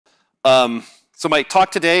So my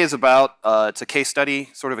talk today is about, it's a case study,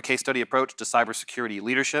 sort of a case study approach to cybersecurity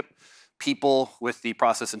leadership, people with the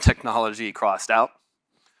process and technology crossed out.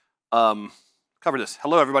 Cover this.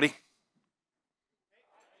 Hello, everybody.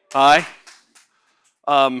 Hi.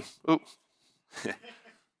 Who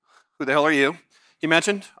the hell are you? He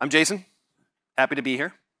mentioned, I'm Jason. Happy to be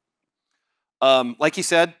here. Like he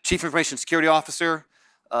said, Chief Information Security Officer,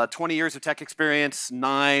 20 years of tech experience,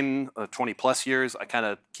 20 plus years. I kind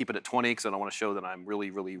of keep it at 20 because I don't want to show that I'm really,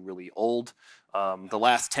 really, really old. The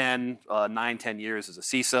last 10 years as a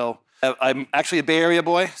CISO. I'm actually a Bay Area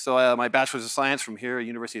boy, so my Bachelor's of Science from here at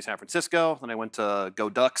University of San Francisco. Then I went to Go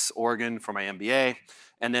Ducks, Oregon for my MBA,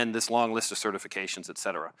 and then this long list of certifications, et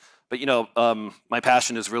cetera. But you know, my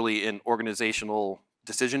passion is really in organizational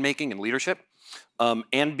decision-making and leadership.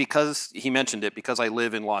 And because, he mentioned it, because I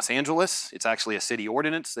live in Los Angeles, it's actually a city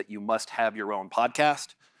ordinance that you must have your own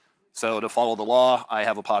podcast. So to follow the law, I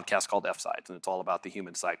have a podcast called F-Sides, and it's all about the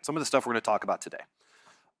human side. Some of the stuff we're going to talk about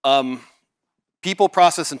today. People,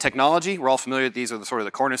 process, and technology. We're all familiar that these are sort of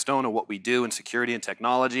the cornerstone of what we do in security and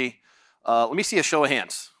technology. Let me see a show of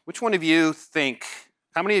hands. Which one of you think,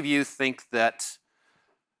 how many of you think that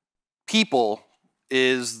people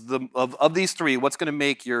is of these three, what's going to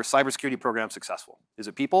make your cybersecurity program successful? Is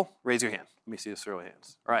it people? Raise your hand. Let me see a show of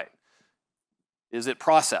hands. All right. Is it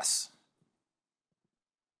process?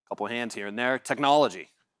 A couple of hands here and there. Technology.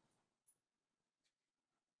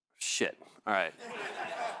 Shit. All right.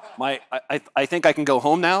 I think I can go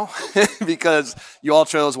home now because you all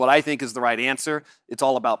chose what I think is the right answer. It's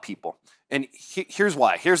all about people. And here's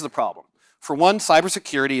why. Here's the problem. For one,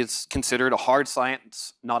 cybersecurity is considered a hard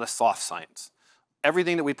science, not a soft science.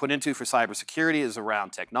 Everything that we put into for cybersecurity is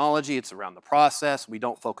around technology, it's around the process. We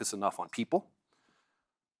don't focus enough on people.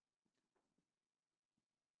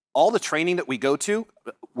 All the training that we go to,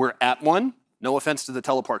 we're at one. No offense to the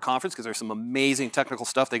Teleport conference, because there's some amazing technical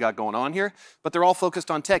stuff they got going on here, but they're all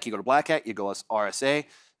focused on tech. You go to Black Hat, you go to RSA.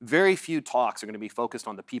 Very few talks are going to be focused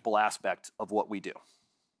on the people aspect of what we do.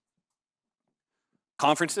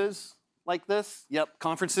 Conferences like this, yep,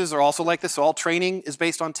 conferences are also like this. So all training is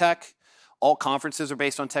based on tech. All conferences are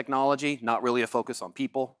based on technology, not really a focus on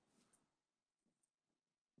people.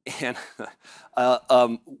 And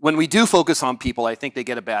when we do focus on people, I think they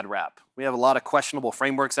get a bad rap. We have a lot of questionable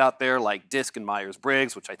frameworks out there like DISC and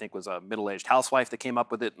Myers-Briggs, which I think was a middle-aged housewife that came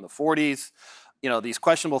up with it in the 40s. You know, these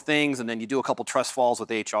questionable things, and then you do a couple trust falls with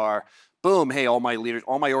HR. Boom, hey, all my leaders,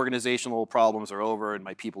 all my organizational problems are over and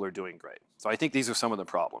my people are doing great. So I think these are some of the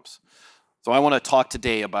problems. So I want to talk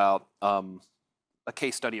today about a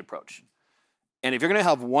case study approach. And if you're going to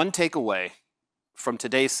have one takeaway from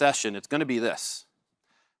today's session, it's going to be this.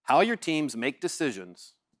 How your teams make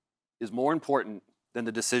decisions is more important than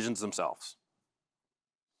the decisions themselves.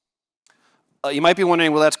 You might be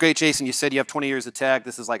wondering, well, that's great, Jason. You said you have 20 years of tech.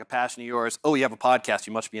 This is like a passion of yours. Oh, you have a podcast.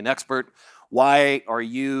 You must be an expert. Why do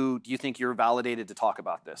you think you're validated to talk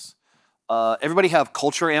about this? Everybody have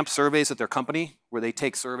culture amp surveys at their company where they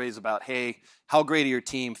take surveys about, hey, how great do your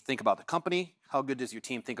team think about the company? How good does your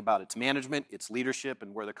team think about its management, its leadership,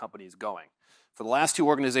 and where the company is going? For the last two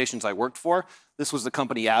organizations I worked for, this was the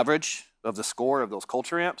company average of the score of those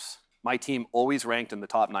culture amps. My team always ranked in the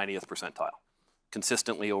top 90th percentile,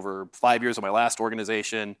 consistently over 5 years of my last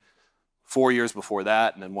organization, 4 years before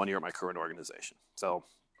that, and then 1 year at my current organization. So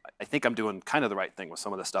I think I'm doing kind of the right thing with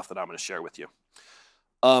some of the stuff that I'm going to share with you.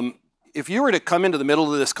 If you were to come into the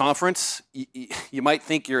middle of this conference, you might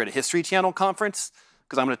think you're at a History Channel conference,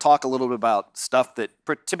 because I'm going to talk a little bit about stuff that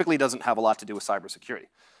typically doesn't have a lot to do with cybersecurity.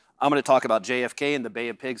 I'm going to talk about JFK and the Bay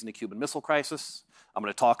of Pigs and the Cuban Missile Crisis. I'm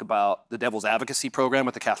going to talk about the Devil's Advocacy Program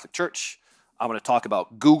with the Catholic Church. I'm going to talk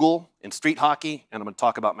about Google and street hockey, and I'm going to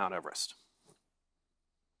talk about Mount Everest.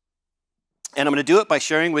 And I'm going to do it by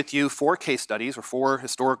sharing with you 4 case studies, or 4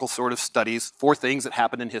 historical sort of studies, 4 things that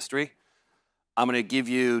happened in history. I'm going to give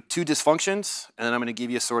you 2 dysfunctions, and then I'm going to give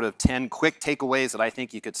you sort of 10 quick takeaways that I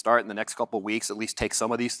think you could start in the next couple of weeks, at least take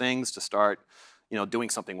some of these things to start, you know, doing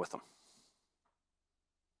something with them.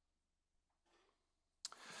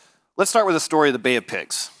 Let's start with the story of the Bay of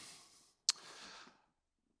Pigs.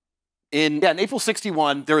 In April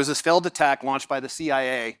 '61, there was this failed attack launched by the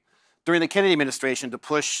CIA during the Kennedy administration to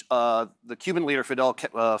push the Cuban leader Fidel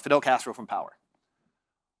Castro from power.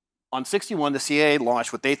 On '61, the CIA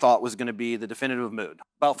launched what they thought was going to be the definitive move.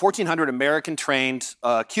 About 1,400 American-trained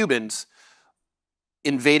Cubans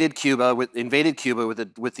invaded Cuba with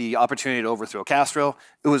the opportunity to overthrow Castro.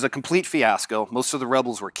 It was a complete fiasco. Most of the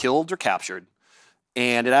rebels were killed or captured.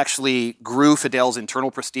 And it actually grew Fidel's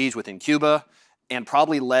internal prestige within Cuba and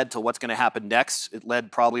probably led to what's going to happen next. It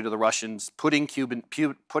led probably to the Russians putting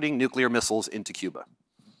nuclear missiles into Cuba.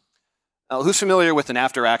 Now, who's familiar with an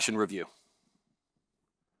after-action review?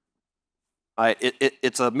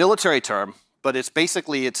 It's a military term, but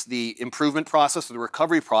it's the improvement process or the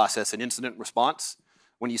recovery process in incident response.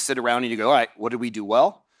 When you sit around and you go, all right, what did we do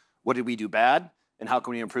well? What did we do bad? And how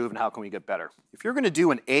can we improve and how can we get better? If you're going to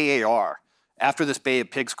do an AAR after this Bay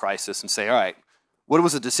of Pigs crisis and say, all right, what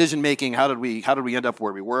was the decision making? How did we end up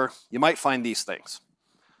where we were? You might find these things.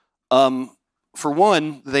 For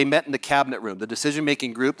one, they met in the cabinet room. The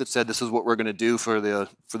decision-making group that said this is what we're going to do for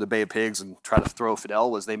the Bay of Pigs and try to throw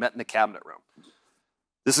Fidel they met in the cabinet room.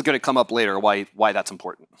 This is going to come up later, why that's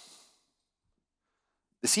important.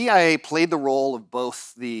 The CIA played the role of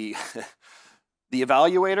both the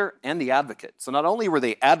evaluator and the advocate. So not only were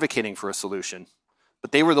they advocating for a solution,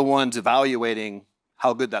 but they were the ones evaluating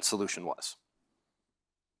how good that solution was.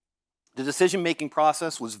 The decision-making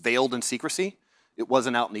process was veiled in secrecy. It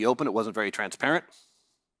wasn't out in the open. It wasn't very transparent.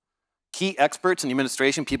 Key experts in the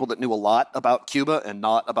administration, people that knew a lot about Cuba and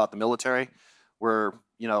not about the military, were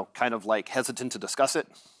kind of like hesitant to discuss it.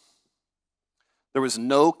 There was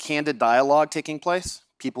no candid dialogue taking place.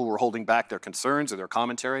 People were holding back their concerns or their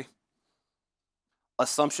commentary.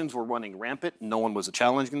 Assumptions were running rampant. No one was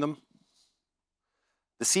challenging them.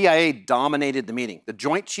 The CIA dominated the meeting. The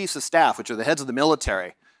Joint Chiefs of Staff, which are the heads of the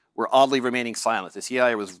military, were oddly remaining silent. The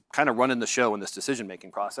CIA was kind of running the show in this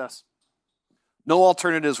decision-making process. No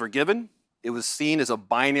alternatives were given. It was seen as a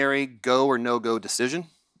binary go or no-go decision.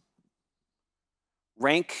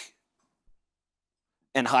 Rank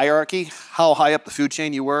and hierarchy, how high up the food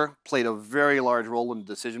chain you were, played a very large role in the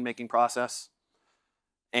decision-making process.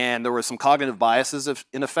 And there were some cognitive biases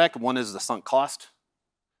in effect. One is the sunk cost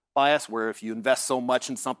bias, where if you invest so much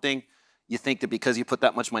in something, you think that because you put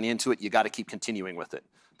that much money into it, you got to keep continuing with it.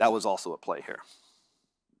 That was also at play here.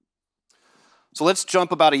 So let's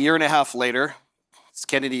jump about a year and a half later. It's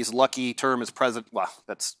Kennedy's lucky term as president. Well,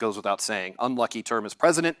 that goes without saying. Unlucky term as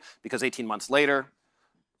president, because 18 months later,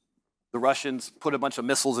 the Russians put a bunch of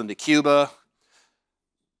missiles into Cuba.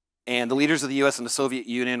 And the leaders of the US and the Soviet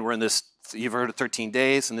Union were in this, you've heard of 13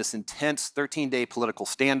 days, in this intense 13-day political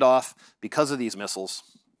standoff because of these missiles,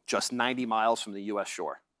 just 90 miles from the US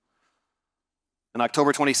shore. On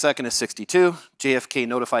October 22nd of '62, JFK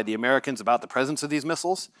notified the Americans about the presence of these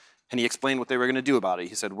missiles, and he explained what they were going to do about it.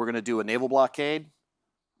 He said, we're going to do a naval blockade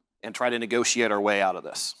and try to negotiate our way out of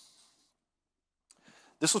this.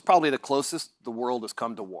 This was probably the closest the world has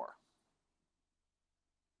come to war.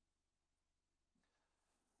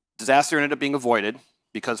 Disaster ended up being avoided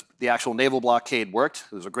because the actual naval blockade worked.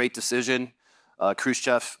 It was a great decision.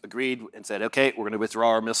 Khrushchev agreed and said, okay, we're going to withdraw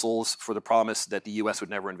our missiles for the promise that the US would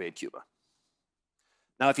never invade Cuba.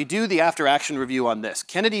 Now, if you do the after-action review on this,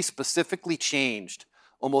 Kennedy specifically changed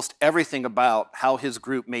almost everything about how his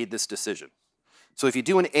group made this decision. So if you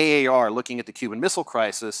do an AAR looking at the Cuban Missile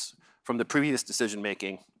Crisis from the previous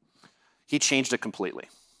decision-making, he changed it completely.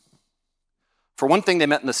 For one thing, they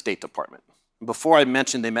met in the State Department. Before I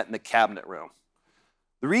mentioned they met in the cabinet room.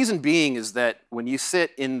 The reason being is that when you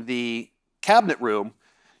sit in the cabinet room,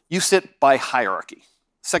 you sit by hierarchy.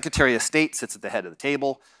 Secretary of State sits at the head of the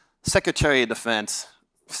table. Secretary of Defense,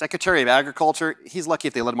 Secretary of Agriculture, he's lucky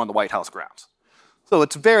if they let him on the White House grounds. So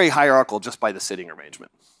it's very hierarchical just by the sitting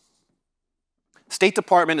arrangement. State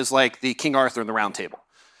Department is like the King Arthur and the Round Table.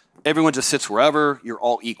 Everyone just sits wherever, you're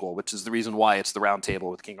all equal, which is the reason why it's the Round Table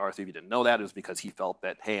with King Arthur. If you didn't know that, it was because he felt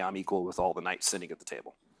that, hey, I'm equal with all the knights sitting at the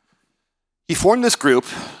table. He formed this group,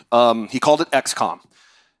 he called it XCOM.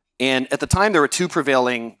 And at the time, there were two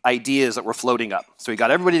prevailing ideas that were floating up. So he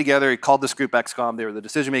got everybody together, he called this group XCOM, they were the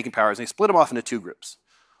decision-making powers, and he split them off into two groups.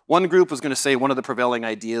 One group was going to say one of the prevailing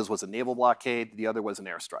ideas was a naval blockade, the other was an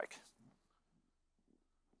airstrike.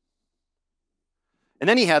 And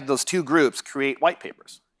then he had those two groups create white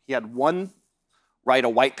papers. He had one write a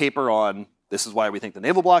white paper on this is why we think the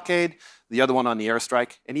naval blockade, the other one on the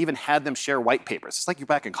airstrike, and even had them share white papers. It's like you're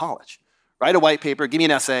back in college. Write a white paper, give me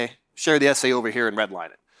an essay, share the essay over here and redline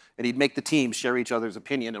it. And he'd make the teams share each other's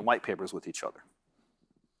opinion and white papers with each other.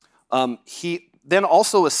 He then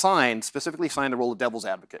also specifically assigned the role of devil's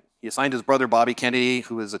advocate. He assigned his brother Bobby Kennedy,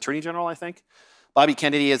 who was Attorney General, I think. Bobby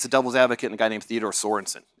Kennedy as the devil's advocate and a guy named Theodore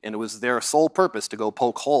Sorensen. And it was their sole purpose to go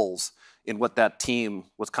poke holes in what that team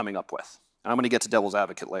was coming up with. And I'm going to get to devil's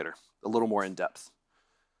advocate later, a little more in depth.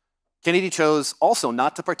 Kennedy chose also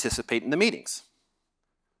not to participate in the meetings.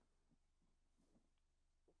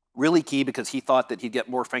 Really key because he thought that he'd get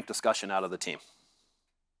more frank discussion out of the team.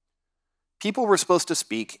 People were supposed to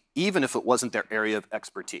speak even if it wasn't their area of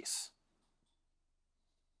expertise.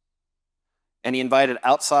 And he invited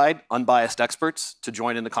outside, unbiased experts to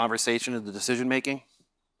join in the conversation and the decision-making.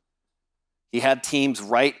 He had teams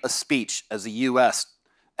write a speech as the US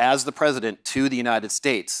as the president to the United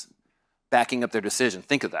States, backing up their decision.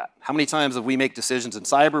 Think of that. How many times have we make decisions in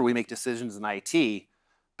cyber, we make decisions in IT,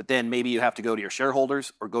 but then maybe you have to go to your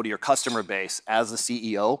shareholders or go to your customer base as the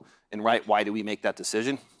CEO and write, why do we make that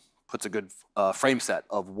decision? Puts a good frame set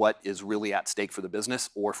of what is really at stake for the business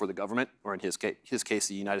or for the government, or in his case,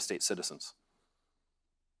 the United States citizens.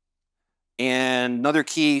 And another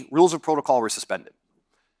key, rules of protocol were suspended.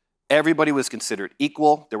 Everybody was considered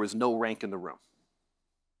equal. There was no rank in the room.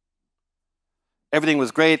 Everything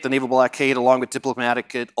was great. The naval blockade, along with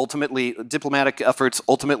diplomatic efforts,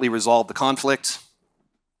 ultimately resolved the conflict.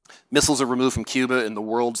 Missiles are removed from Cuba, and the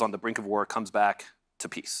world's on the brink of war, comes back to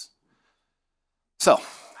peace. So,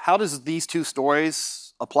 how does these two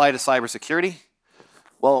stories apply to cybersecurity?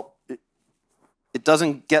 Well, it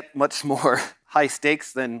doesn't get much more high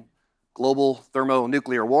stakes than global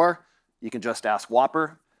thermonuclear war. You can just ask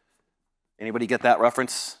Whopper. Anybody get that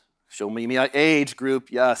reference? Show me my age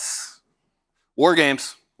group, yes. War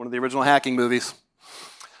Games, one of the original hacking movies.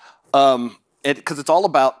 Because it's all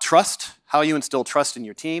about trust, how you instill trust in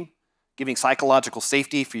your team, giving psychological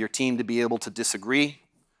safety for your team to be able to disagree,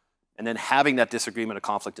 and then having that disagreement, a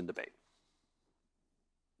conflict, and debate.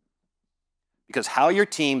 Because how your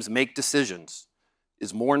teams make decisions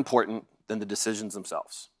is more important than the decisions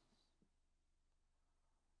themselves.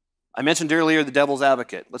 I mentioned earlier the devil's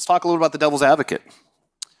advocate. Let's talk a little about the devil's advocate.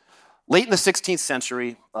 Late in the 16th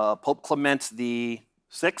century, Pope Clement the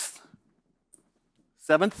Sixth,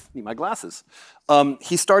 Seventh, need my glasses.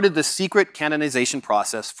 He started the secret canonization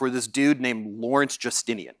process for this dude named Lawrence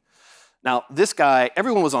Justinian. Now, this guy,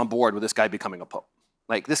 everyone was on board with this guy becoming a pope.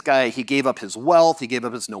 Like, this guy, he gave up his wealth, he gave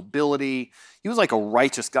up his nobility. He was like a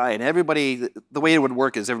righteous guy, and everybody, the way it would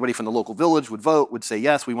work is everybody from the local village would vote, would say,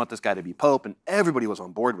 yes, we want this guy to be pope, and everybody was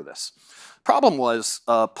on board with this. Problem was,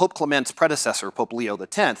 Pope Clement's predecessor, Pope Leo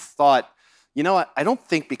X, thought, you know what, I don't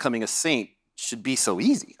think becoming a saint should be so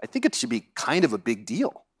easy. I think it should be kind of a big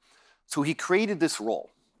deal. So he created this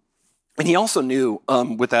role. And he also knew,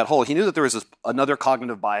 with that whole, he knew that there was another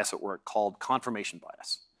cognitive bias at work called confirmation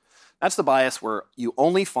bias. That's the bias where you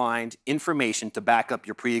only find information to back up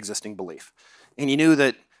your pre-existing belief. And he knew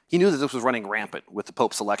that this was running rampant with the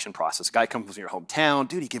Pope selection process. Guy comes from your hometown,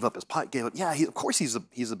 dude, he gave up his pot, of course he's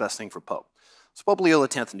the best thing for Pope. So Pope Leo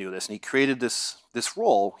X knew this, and he created this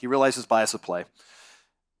role. He realized his bias at play.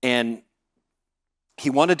 And he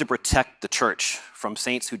wanted to protect the church from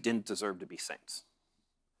saints who didn't deserve to be saints.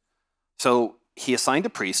 So he assigned a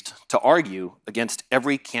priest to argue against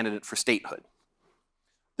every candidate for statehood.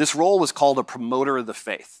 This role was called a promoter of the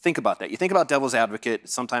faith. Think about that. You think about devil's advocate,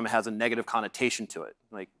 sometimes it has a negative connotation to it.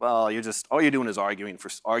 Like, well, all you're doing is arguing for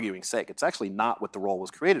arguing's sake. It's actually not what the role was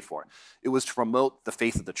created for. It was to promote the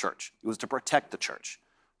faith of the church. It was to protect the church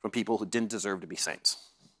from people who didn't deserve to be saints.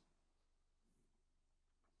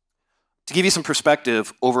 To give you some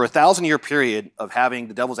perspective, over a 1,000-year period of having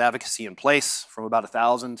the devil's advocacy in place, from about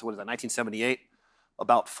 1,000 to 1978,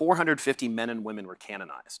 about 450 men and women were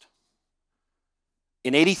canonized.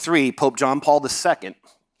 In 83, Pope John Paul II,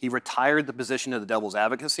 he retired the position of the devil's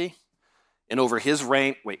advocacy, and over his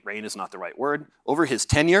reign is not the right word, over his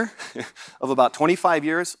tenure of about 25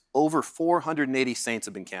 years, over 480 saints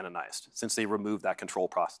have been canonized since they removed that control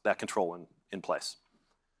in place.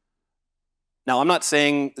 Now, I'm not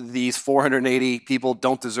saying these 480 people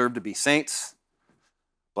don't deserve to be saints,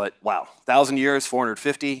 but wow, 1,000 years,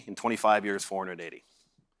 450, in 25 years, 480.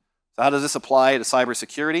 So how does this apply to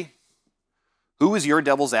cybersecurity? Who is your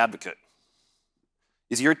devil's advocate?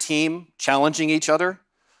 Is your team challenging each other?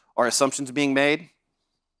 Are assumptions being made?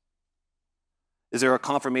 Is there a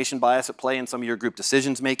confirmation bias at play in some of your group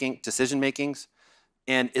decision makings?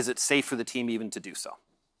 And is it safe for the team even to do so?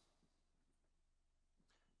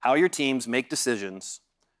 How your teams make decisions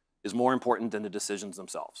is more important than the decisions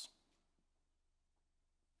themselves.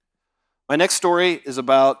 My next story is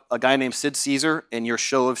about a guy named Sid Caesar and your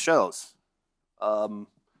show of shows. You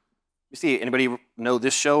see, anybody know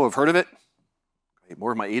this show? Have heard of it? Okay,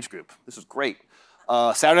 more of my age group. This is great.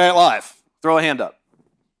 Saturday Night Live. Throw a hand up.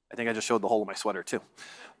 I think I just showed the hole in my sweater too.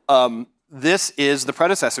 This is the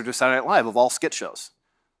predecessor to Saturday Night Live of all skit shows.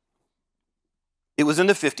 It was in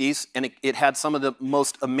the 50s, and it had some of the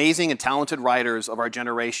most amazing and talented writers of our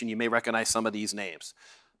generation. You may recognize some of these names.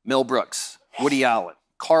 Mel Brooks, Woody Allen,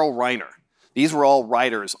 Carl Reiner. These were all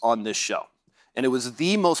writers on this show. And it was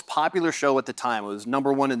the most popular show at the time. It was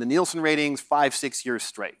 #1 in the Nielsen ratings 5-6 years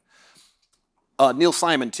straight. Neil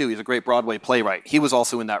Simon, too, he's a great Broadway playwright. He was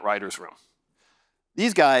also in that writer's room.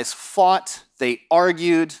 These guys fought, they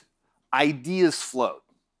argued, ideas flowed.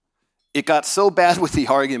 It got so bad with the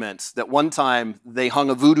arguments that one time they hung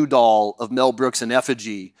a voodoo doll of Mel Brooks in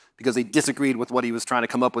effigy because they disagreed with what he was trying to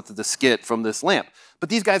come up with the skit from this lamp. But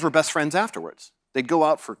these guys were best friends afterwards. They'd go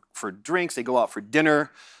out for drinks, they'd go out for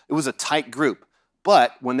dinner. It was a tight group.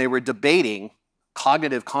 But when they were debating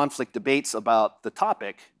cognitive conflict debates about the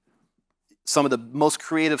topic, some of the most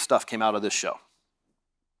creative stuff came out of this show.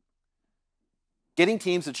 Getting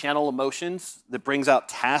teams to channel emotions that brings out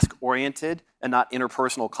task-oriented and not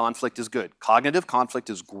interpersonal conflict is good. Cognitive conflict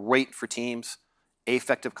is great for teams.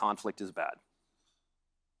 Affective conflict is bad.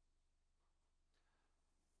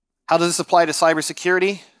 How does this apply to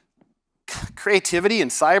cybersecurity? Creativity in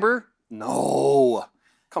cyber? No.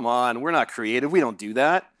 Come on, we're not creative. We don't do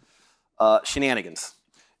that. Shenanigans.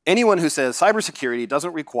 Anyone who says cybersecurity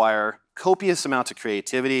doesn't require copious amounts of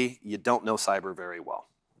creativity, you don't know cyber very well.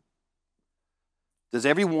 Does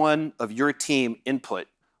every one of your team input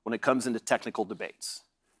when it comes into technical debates?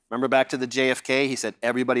 Remember back to the JFK, he said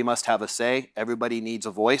everybody must have a say, everybody needs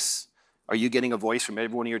a voice. Are you getting a voice from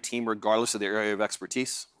everyone in your team regardless of their area of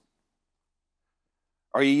expertise?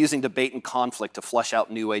 Are you using debate and conflict to flesh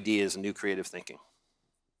out new ideas and new creative thinking?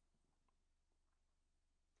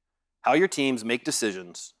 How your teams make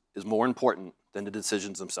decisions is more important than the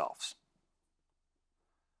decisions themselves.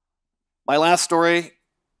 My last story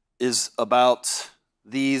is about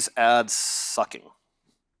these ads sucking.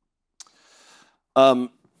 In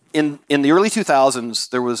the early 2000s,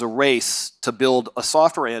 there was a race to build a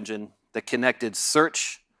software engine that connected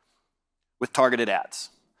search with targeted ads.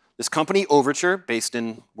 This company, Overture, based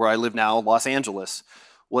in where I live now, Los Angeles,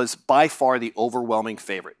 was by far the overwhelming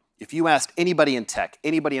favorite. If you asked anybody in tech,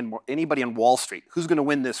 anybody on Wall Street, who's going to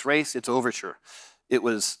win this race, it's Overture. It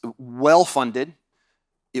was well-funded.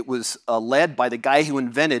 It was led by the guy who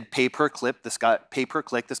invented pay-per-click, this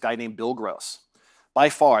guy named Bill Gross. By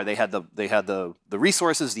far, they had the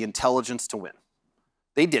resources, the intelligence to win.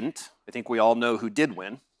 They didn't. I think we all know who did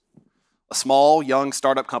win. A small, young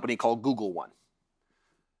startup company called Google won.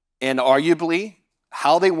 And arguably,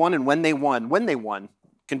 how they won and when they won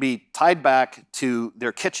can be tied back to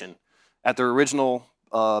their kitchen at their original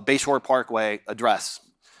Bayshore Parkway address.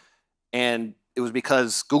 And it was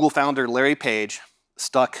because Google founder Larry Page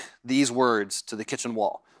stuck these words to the kitchen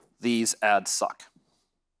wall: "These ads suck."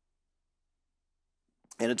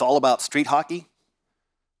 And it's all about street hockey,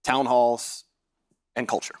 town halls, and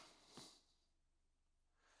culture.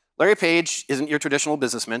 Larry Page isn't your traditional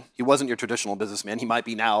businessman. He wasn't your traditional businessman. He might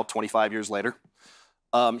be now, 25 years later.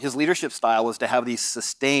 His leadership style was to have these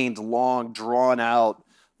sustained, long, drawn-out,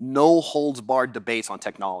 no-holds-barred debates on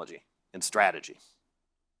technology and strategy.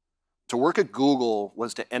 To work at Google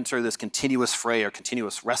was to enter this continuous fray or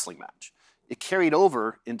continuous wrestling match. It carried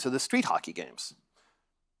over into the street hockey games.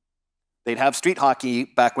 They'd have street hockey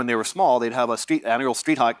back when they were small. They'd have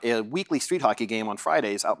a weekly street hockey game on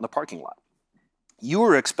Fridays out in the parking lot. You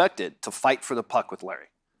were expected to fight for the puck with Larry.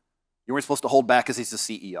 You weren't supposed to hold back because he's the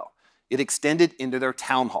CEO. It extended into their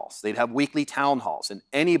town halls. They'd have weekly town halls, and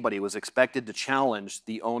anybody was expected to challenge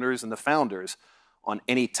the owners and the founders on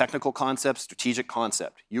any technical concept, strategic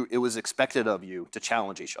concept. It was expected of you to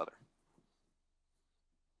challenge each other.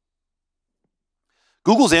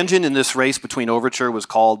 Google's engine in this race between Overture was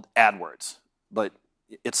called AdWords, but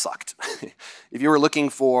it sucked. If you were looking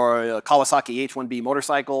for a Kawasaki H-1B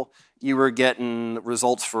motorcycle, you were getting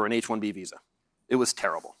results for an H-1B visa. It was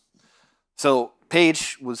terrible. So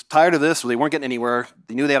Page was tired of this, so they weren't getting anywhere.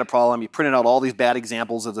 They knew they had a problem. He printed out all these bad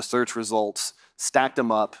examples of the search results, stacked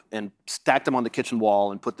them up, and stacked them on the kitchen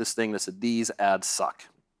wall and put this thing that said, "These ads suck."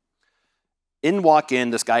 Walk in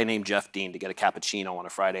this guy named Jeff Dean to get a cappuccino on a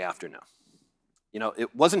Friday afternoon. You know,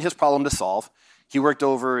 it wasn't his problem to solve. He worked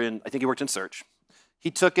over in, I think he worked in search.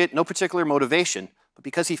 He took it, no particular motivation, but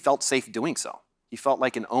because he felt safe doing so. He felt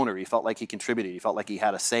like an owner. He felt like he contributed. He felt like he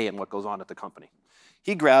had a say in what goes on at the company.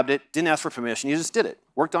 He grabbed it, didn't ask for permission. He just did it.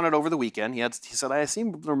 Worked on it over the weekend. He said, "I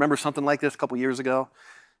seem to remember something like this a couple years ago."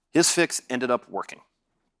 His fix ended up working.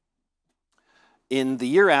 In the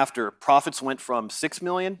year after, profits went from 6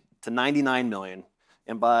 million to 99 million.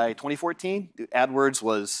 And by 2014, AdWords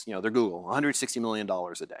was, they're Google, $160 million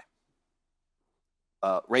a day.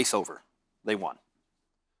 Race over. They won.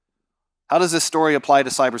 How does this story apply to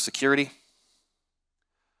cybersecurity?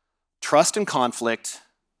 Trust and conflict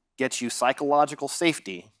gets you psychological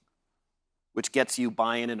safety, which gets you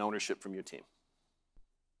buy-in and ownership from your team.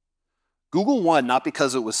 Google won not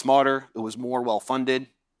because it was smarter, it was more well-funded.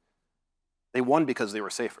 They won because they were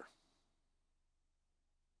safer.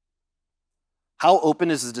 How open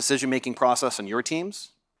is the decision-making process on your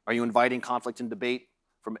teams? Are you inviting conflict and debate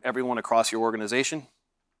from everyone across your organization?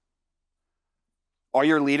 Are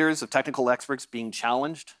your leaders of technical experts being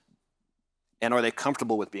challenged? And are they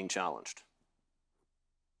comfortable with being challenged?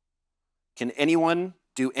 Can anyone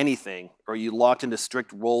do anything, or are you locked into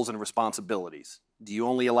strict roles and responsibilities? Do you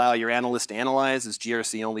only allow your analyst to analyze? Is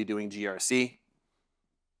GRC only doing GRC?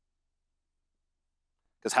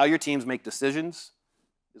 Because how your teams make decisions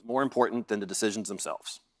is more important than the decisions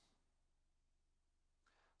themselves.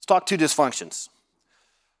 Let's talk 2 dysfunctions.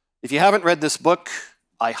 If you haven't read this book,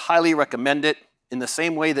 I highly recommend it. In the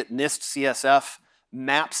same way that NIST CSF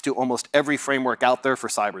maps to almost every framework out there for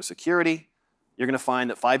cybersecurity, you're going to find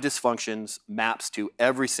that 5 dysfunctions maps to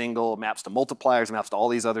every single, maps to multipliers, maps to all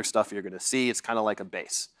these other stuff you're going to see. It's kind of like a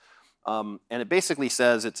base. And it basically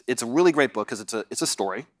says, it's a really great book because it's a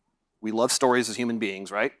story. We love stories as human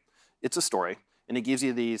beings, right? It's a story. And it gives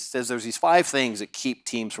you these, says there's these 5 things that keep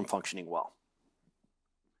teams from functioning well.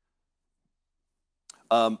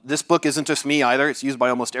 This book isn't just me either. It's used by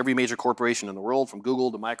almost every major corporation in the world, from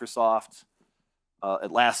Google to Microsoft,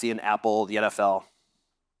 Atlassian, Apple, the NFL.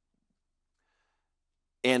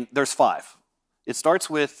 And there's 5. It starts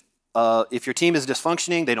with, if your team is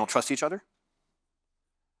dysfunctioning, they don't trust each other.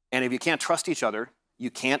 And if you can't trust each other,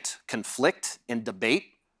 you can't conflict and debate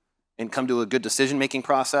and come to a good decision-making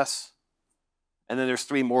process. And then there's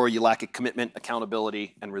 3 more. You lack a commitment,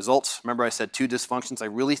 accountability, and results. Remember I said 2 dysfunctions. I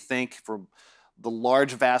really think for the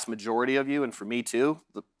large, vast majority of you, and for me too,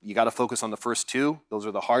 you got to focus on the first 2. Those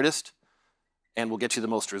are the hardest, and will get you the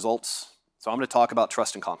most results. So I'm going to talk about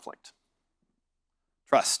trust and conflict.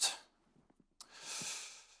 Trust.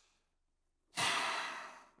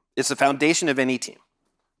 It's the foundation of any team,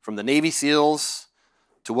 from the Navy SEALs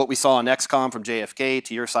to what we saw on XCOM from JFK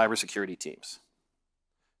to your cybersecurity teams.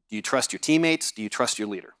 Do you trust your teammates? Do you trust your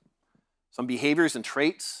leader? Some behaviors and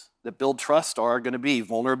traits that build trust are going to be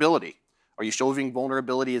vulnerability. Are you showing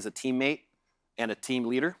vulnerability as a teammate and a team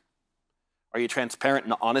leader? Are you transparent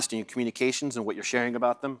and honest in your communications and what you're sharing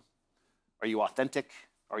about them? Are you authentic?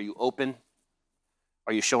 Are you open?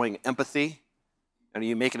 Are you showing empathy? And are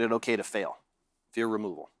you making it okay to fail? Fear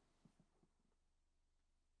removal.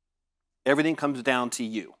 Everything comes down to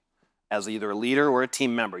you as either a leader or a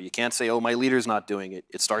team member. You can't say, oh, my leader's not doing it.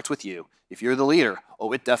 It starts with you. If you're the leader,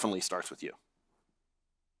 oh, it definitely starts with you.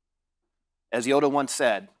 As Yoda once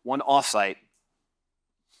said, one offsite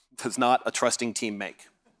does not a trusting team make.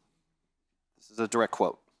 This is a direct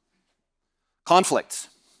quote. Conflicts.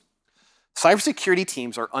 Cybersecurity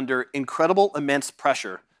teams are under incredible, immense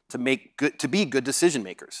pressure to be good decision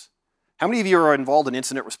makers. How many of you are involved in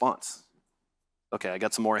incident response? Okay, I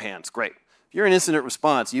got some more hands. Great. If you're in incident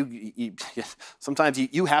response, sometimes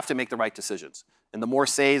you have to make the right decisions. And the more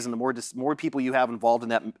says and the more people you have involved in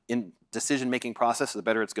that decision-making process, the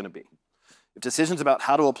better it's going to be. If decisions about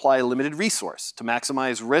how to apply a limited resource to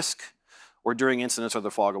maximize risk or during incidents or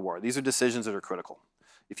the fog of war, these are decisions that are critical.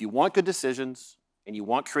 If you want good decisions and you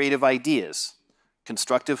want creative ideas,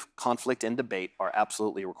 constructive conflict and debate are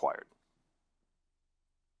absolutely required.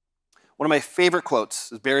 One of my favorite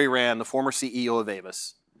quotes is Barry Rand, the former CEO of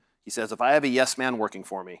Avis. He says, if I have a yes man working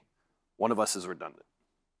for me, one of us is redundant.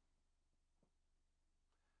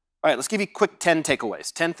 All right, let's give you quick 10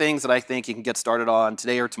 takeaways, 10 things that I think you can get started on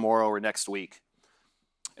today or tomorrow or next week.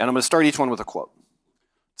 And I'm going to start each one with a quote.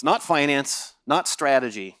 It's not finance, not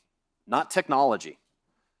strategy, not technology.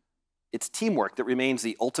 It's teamwork that remains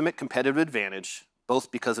the ultimate competitive advantage,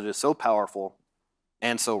 both because it is so powerful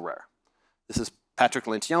and so rare. This is Patrick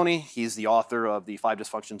Lencioni. He's the author of The 5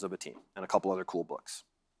 Dysfunctions of a Team and a couple other cool books.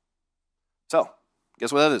 So,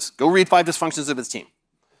 guess what that is? Go read 5 Dysfunctions of a Team.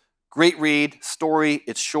 Great read, story,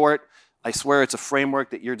 it's short. I swear it's a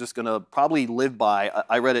framework that you're just gonna probably live by.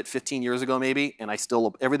 I read it 15 years ago maybe, and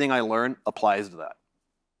everything I learned applies to that.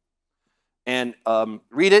 And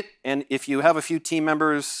read it, and if you have a few team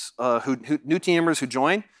members, new team members who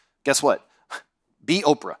join, guess what? Be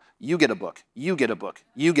Oprah. You get a book, you get a book,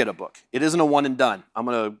 you get a book. It isn't a one and done. I'm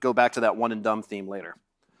gonna go back to that one and done theme later.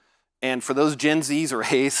 And for those Gen Zs or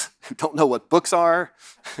A's who don't know what books are,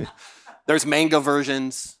 there's manga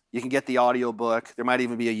versions. You can get the audio book. There might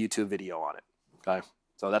even be a YouTube video on it, okay?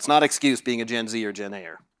 So that's not an excuse being a Gen Z or Gen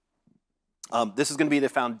A-er. This is gonna be the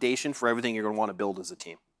foundation for everything you're gonna wanna build as a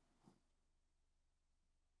team.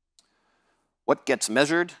 What gets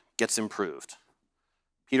measured gets improved.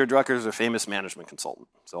 Peter Drucker is a famous management consultant.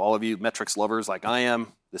 So all of you metrics lovers like I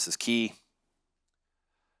am, this is key.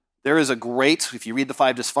 There is a great, if you read the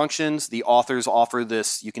 5 Dysfunctions, the authors offer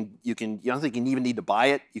this, you don't think you even need to buy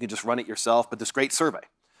it, you can just run it yourself, but this great survey.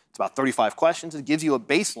 It's about 35 questions. It gives you a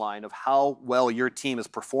baseline of how well your team is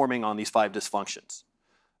performing on these 5 dysfunctions.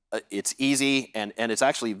 It's easy, and it's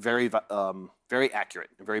actually very accurate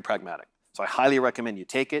and very pragmatic. So I highly recommend you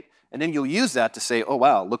take it, and then you'll use that to say, oh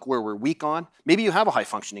wow, look where we're weak on. Maybe you have a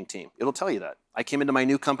high-functioning team. It'll tell you that. I came into my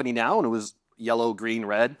new company now, and it was yellow, green,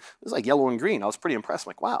 red. It was like yellow and green. I was pretty impressed.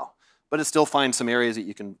 I'm like, wow. But it still finds some areas that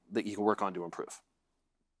you can work on to improve.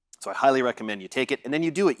 So I highly recommend you take it, and then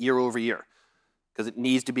you do it year over year, because it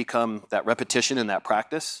needs to become that repetition and that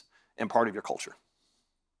practice and part of your culture.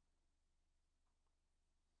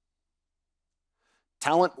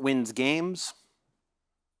 Talent wins games,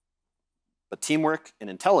 but teamwork and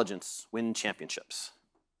intelligence win championships.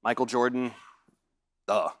 Michael Jordan,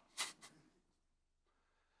 duh.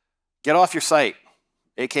 Get off your site,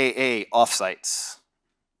 AKA offsites.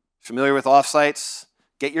 Familiar with offsites?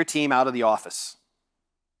 Get your team out of the office.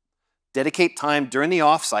 Dedicate time during the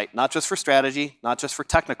offsite, not just for strategy, not just for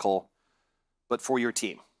technical, but for your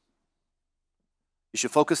team. You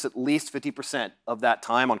should focus at least 50% of that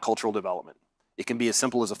time on cultural development. It can be as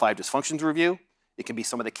simple as a 5 dysfunctions review. It can be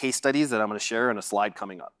some of the case studies that I'm going to share in a slide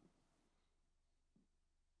coming up.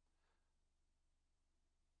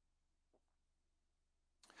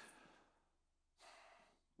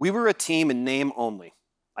 We were a team in name only,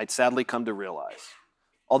 I'd sadly come to realize.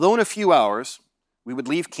 Although in a few hours, we would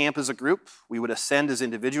leave camp as a group, we would ascend as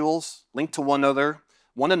individuals, linked to one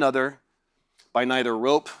another by neither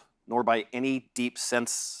rope nor by any deep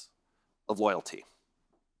sense of loyalty.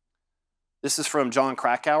 This is from John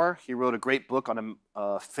Krakauer. He wrote a great book on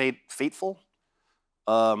a fateful,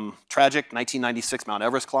 tragic 1996 Mount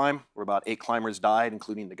Everest climb, where about 8 climbers died,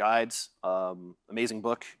 including the guides. Amazing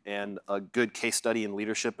book and a good case study in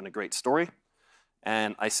leadership and a great story.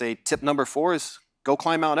 And I say tip number 4 is go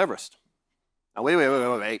climb Mount Everest. Now, wait.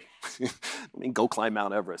 I mean, go climb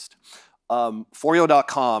Mount Everest.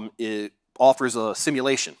 Forio.com offers a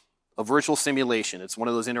simulation, a virtual simulation. It's one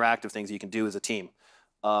of those interactive things you can do as a team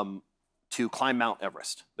to climb Mount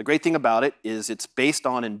Everest. The great thing about it is it's based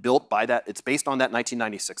on and built by that. It's based on that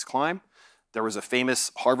 1996 climb. There was a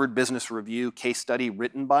famous Harvard Business Review case study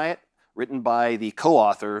written by the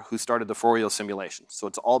co-author who started the Forio simulation. So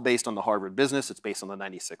it's all based on the Harvard business, it's based on the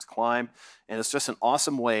 96 climb, and it's just an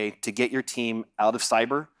awesome way to get your team out of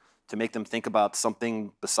cyber, to make them think about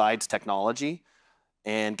something besides technology,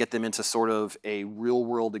 and get them into sort of a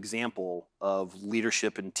real-world example of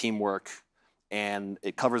leadership and teamwork. And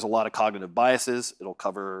it covers a lot of cognitive biases. It'll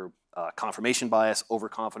cover confirmation bias,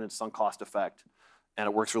 overconfidence, sunk cost effect, and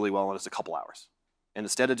it works really well, and it's a couple hours. And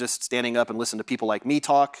instead of just standing up and listening to people like me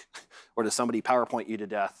talk, or to somebody PowerPoint you to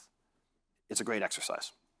death, it's a great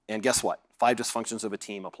exercise. And guess what? 5 dysfunctions of a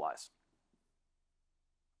team applies.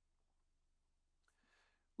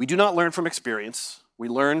 We do not learn from experience. We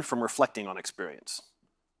learn from reflecting on experience.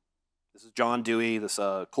 This is John Dewey, this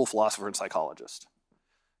cool philosopher and psychologist.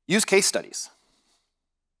 Use case studies.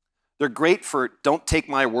 They're great for, don't take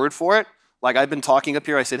my word for it. Like I've been talking up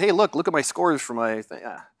here, I said, hey, look at my scores for my thing.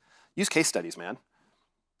 Yeah. Use case studies, man.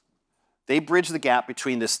 They bridge the gap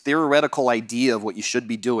between this theoretical idea of what you should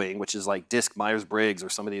be doing, which is like DISC, Myers-Briggs, or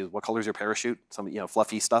some of these, what color is your parachute? Some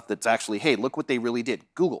fluffy stuff that's actually, hey, look what they really did.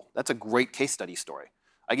 Google, that's a great case study story.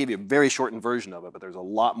 I gave you a very shortened version of it, but there's a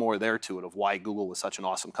lot more there to it of why Google was such an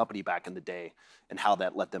awesome company back in the day and how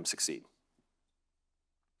that let them succeed.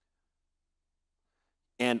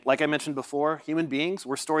 And like I mentioned before, human beings,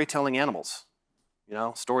 we're storytelling animals.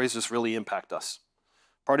 Stories just really impact us.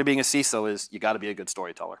 Part of being a CISO is you got to be a good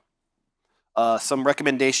storyteller. Some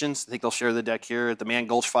recommendations, I think they'll share the deck here. At the Man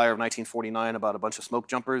Gulch Fire of 1949 about a bunch of smoke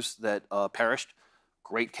jumpers that perished.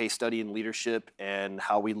 Great case study in leadership and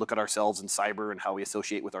how we look at ourselves in cyber and how we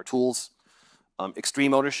associate with our tools.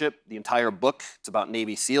 Extreme Ownership, the entire book, it's about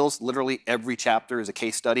Navy SEALs. Literally every chapter is a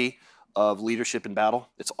case study of leadership in battle.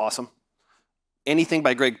 It's awesome. Anything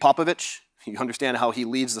by Greg Popovich. You understand how he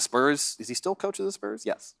leads the Spurs. Is he still coach of the Spurs?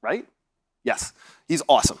 Yes, right? Yes, he's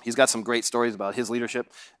awesome. He's got some great stories about his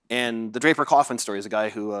leadership. And the Draper Coffin story is a guy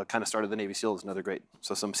who kind of started the Navy SEALs, another great.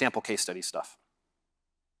 So some sample case study stuff.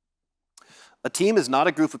 A team is not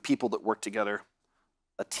a group of people that work together.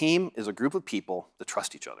 A team is a group of people that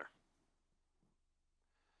trust each other.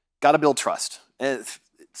 Got to build trust. It's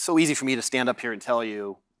so easy for me to stand up here and tell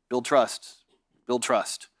you, build trust, build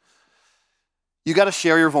trust. You got to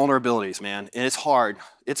share your vulnerabilities, man. And it's hard.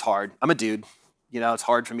 It's hard. I'm a dude. It's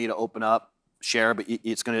hard for me to open up, share, but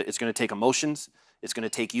it's gonna take emotions. It's gonna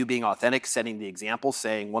take you being authentic, setting the example,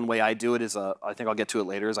 saying one way I do it is, I think I'll get to it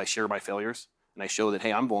later, is I share my failures. And I show that,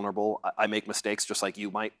 hey, I'm vulnerable. I make mistakes just like you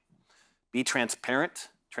might. Be transparent.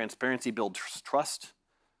 Transparency builds trust.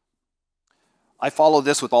 I follow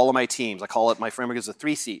this with all of my teams. I call it, my framework is the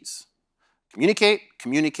 3 C's. Communicate,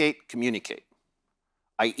 communicate, communicate.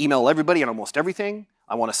 I email everybody on almost everything.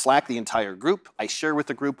 I want to Slack the entire group. I share with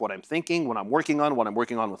the group what I'm thinking, what I'm working on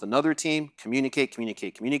with another team. Communicate,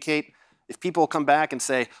 communicate, communicate. If people come back and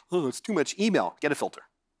say, oh, it's too much email, get a filter.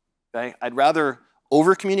 Okay? I'd rather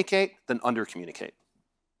over-communicate than under-communicate.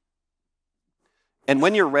 And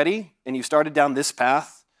when you're ready and you've started down this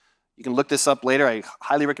path, you can look this up later. I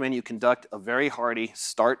highly recommend you conduct a very hearty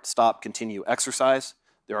start, stop, continue exercise.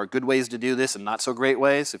 There are good ways to do this and not so great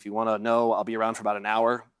ways. If you want to know, I'll be around for about an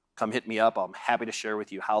hour. Come hit me up. I'm happy to share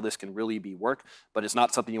with you how this can really be work, but it's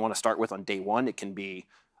not something you want to start with on day one. It can be,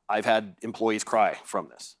 I've had employees cry from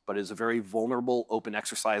this, but it's a very vulnerable, open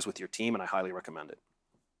exercise with your team, and I highly recommend it.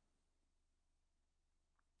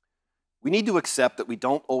 We need to accept that we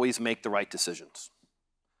don't always make the right decisions,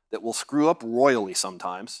 that we'll screw up royally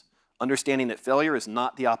sometimes, understanding that failure is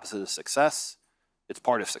not the opposite of success, it's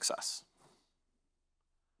part of success.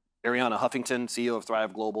 Arianna Huffington, CEO of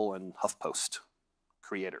Thrive Global and HuffPost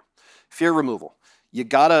creator. Fear removal. You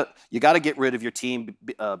gotta get rid of your team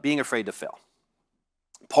being afraid to fail.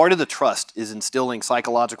 Part of the trust is instilling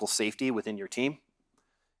psychological safety within your team.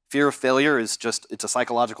 Fear of failure is it's a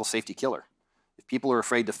psychological safety killer. If people are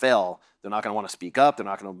afraid to fail, they're not gonna want to speak up, they're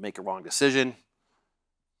not gonna make a wrong decision.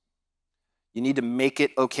 You need to make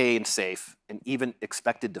it okay and safe and even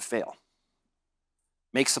expected to fail.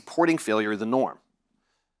 Make supporting failure the norm.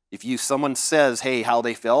 If someone says, hey, how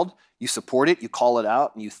they failed, you support it, you call it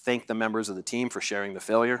out, and you thank the members of the team for sharing the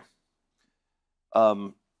failure.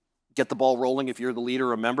 Get the ball rolling if you're the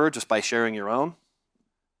leader or member just by sharing your own.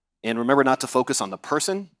 And remember not to focus on the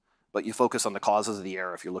person, but you focus on the causes of the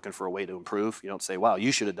error if you're looking for a way to improve. You don't say, wow,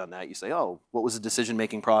 you should have done that. You say, oh, what was the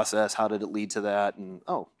decision-making process? How did it lead to that? And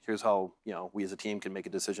oh, here's how we as a team can make a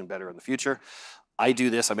decision better in the future. I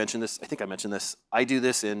do this, I mentioned this, I think I mentioned this. I do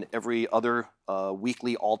this in every other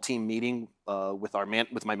weekly all-team meeting with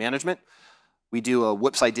my management. We do a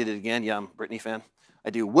whoops, I did it again. Yeah, I'm a Brittany fan.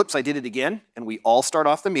 I do whoops, I did it again, and we all start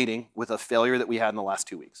off the meeting with a failure that we had in the last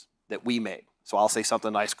 2 weeks that we made. So I'll say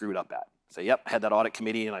something I screwed up at. Say, yep, I had that audit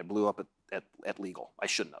committee and I blew up at legal. I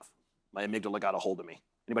shouldn't have. My amygdala got a hold of me.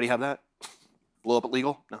 Anybody have that? Blow up at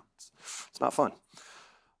legal? No, it's not fun.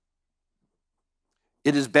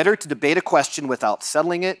 It is better to debate a question without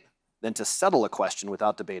settling it than to settle a question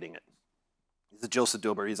without debating it. This is Joseph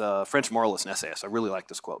Dober. He's a French moralist and essayist. I really like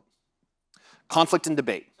this quote. Conflict and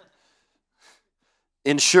debate.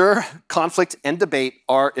 Ensure conflict and debate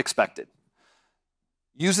are expected.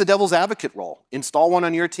 Use the devil's advocate role. Install one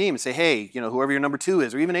on your team and say, hey, whoever your number 2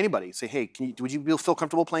 is, or even anybody, say, hey, would you feel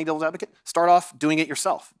comfortable playing devil's advocate? Start off doing it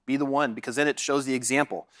yourself. Be the one, because then it shows the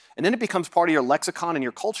example. And then it becomes part of your lexicon and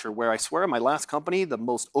your culture, where I swear in my last company, the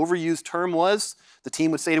most overused term was the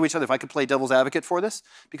team would say to each other, if I could play devil's advocate for this,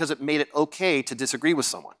 because it made it okay to disagree with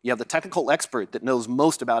someone. You have the technical expert that knows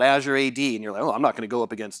most about Azure AD, and you're like, oh, I'm not going to go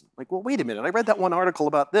up against, like, well, wait a minute, I read that one article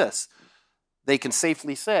about this. They can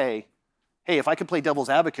safely say, hey, if I could play devil's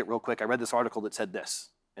advocate real quick, I read this article that said this,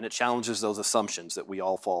 and it challenges those assumptions that we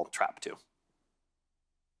all fall trapped to.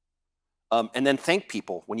 And then thank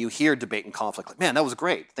people when you hear debate and conflict. Like, man, that was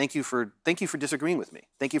great. Thank you for disagreeing with me.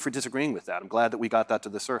 Thank you for disagreeing with that. I'm glad that we got that to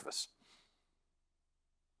the surface.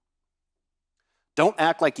 Don't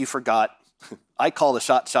act like you forgot. I call the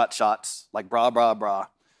shots, like brah, brah, brah.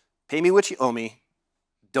 Pay me what you owe me.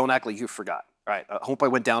 Don't act like you forgot. All right, I hope I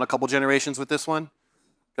went down a couple generations with this one,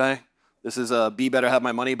 okay? This is Be Better Have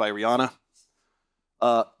My Money by Rihanna.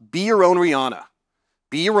 Be your own Rihanna.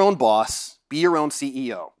 Be your own boss. Be your own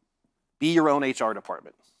CEO. Be your own HR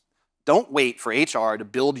department. Don't wait for HR to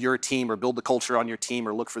build your team or build the culture on your team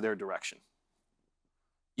or look for their direction.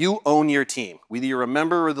 You own your team, whether you're a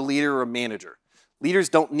member or the leader or a manager. Leaders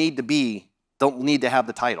don't need to have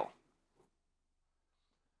the title.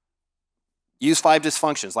 Use 5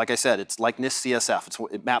 dysfunctions. Like I said, it's like NIST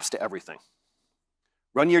CSF. It maps to everything.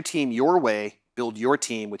 Run your team your way, build your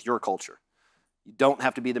team with your culture. You don't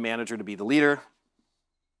have to be the manager to be the leader.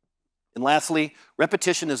 And lastly,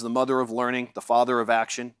 repetition is the mother of learning, the father of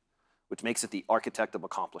action, which makes it the architect of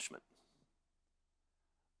accomplishment.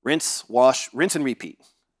 Rinse, wash, rinse and repeat.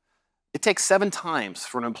 It takes 7 times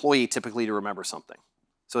for an employee typically to remember something.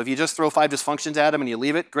 So if you just throw 5 dysfunctions at them and you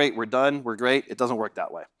leave it, great, we're done, we're great. It doesn't work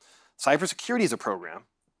that way. Cybersecurity is a program,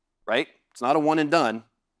 right? It's not a one and done.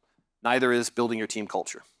 Neither is building your team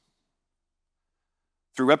culture.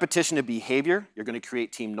 Through repetition of behavior, you're going to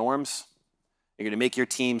create team norms. You're going to make your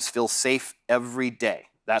teams feel safe every day.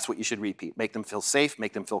 That's what you should repeat. Make them feel safe,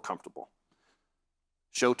 make them feel comfortable.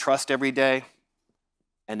 Show trust every day,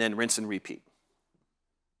 and then rinse and repeat.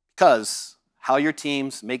 Because how your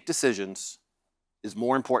teams make decisions is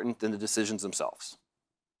more important than the decisions themselves.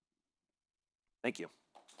 Thank you.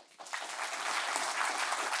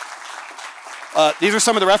 These are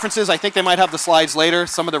some of the references. I think they might have the slides later.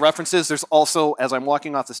 Some of the references. There's also, as I'm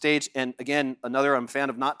walking off the stage, and again, I'm a fan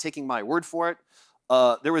of not taking my word for it.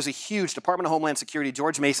 there was a huge Department of Homeland Security,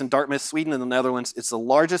 George Mason, Dartmouth, Sweden, and the Netherlands. It's the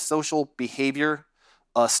largest social behavior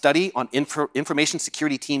study on information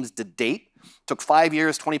security teams to date. Took 5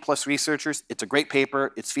 years, 20+ researchers. It's a great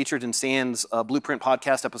paper. It's featured in SAN's Blueprint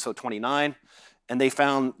podcast, episode 29. And they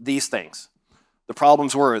found these things. The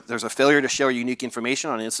problems were there's a failure to share unique information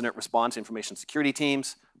on incident response information security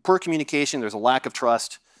teams. Poor communication, there's a lack of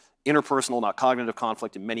trust. Interpersonal, not cognitive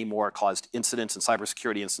conflict, and many more caused incidents and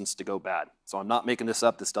cybersecurity incidents to go bad. So I'm not making this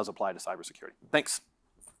up. This does apply to cybersecurity. Thanks.